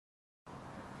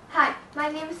My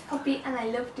name is Poppy and I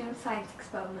love doing science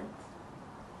experiments.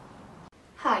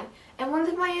 Hi, in one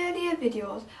of my earlier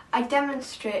videos I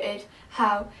demonstrated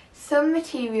how some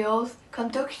materials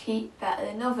conduct heat better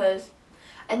than others.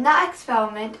 In that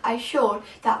experiment I showed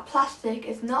that plastic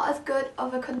is not as good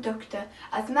of a conductor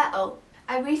as metal.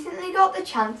 I recently got the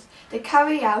chance to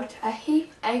carry out an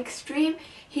extreme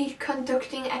heat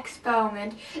conducting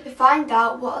experiment to find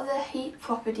out what other heat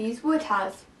properties wood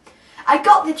has. I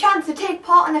got the chance to take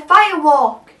part in a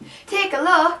firewalk. Take a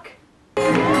look.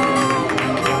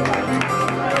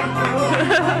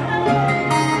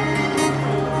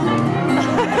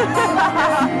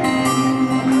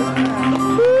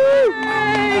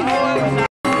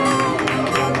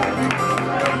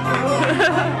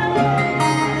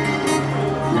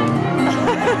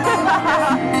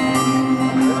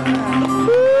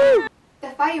 The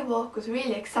firewalk was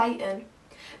really exciting,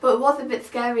 but it was a bit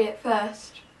scary at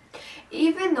first.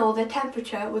 Even though the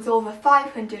temperature was over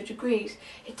 500 degrees,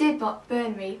 it did not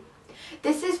burn me.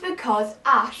 This is because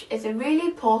ash is a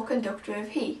really poor conductor of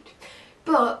heat,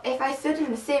 but if I stood in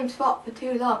the same spot for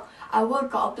too long, I would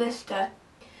have got a blister.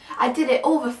 I did it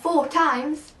over 4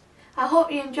 times. I hope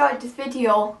you enjoyed this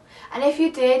video, and if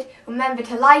you did, remember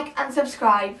to like and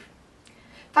subscribe.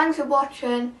 Thanks for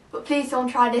watching, but please don't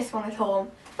try this one at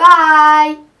home.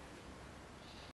 Bye!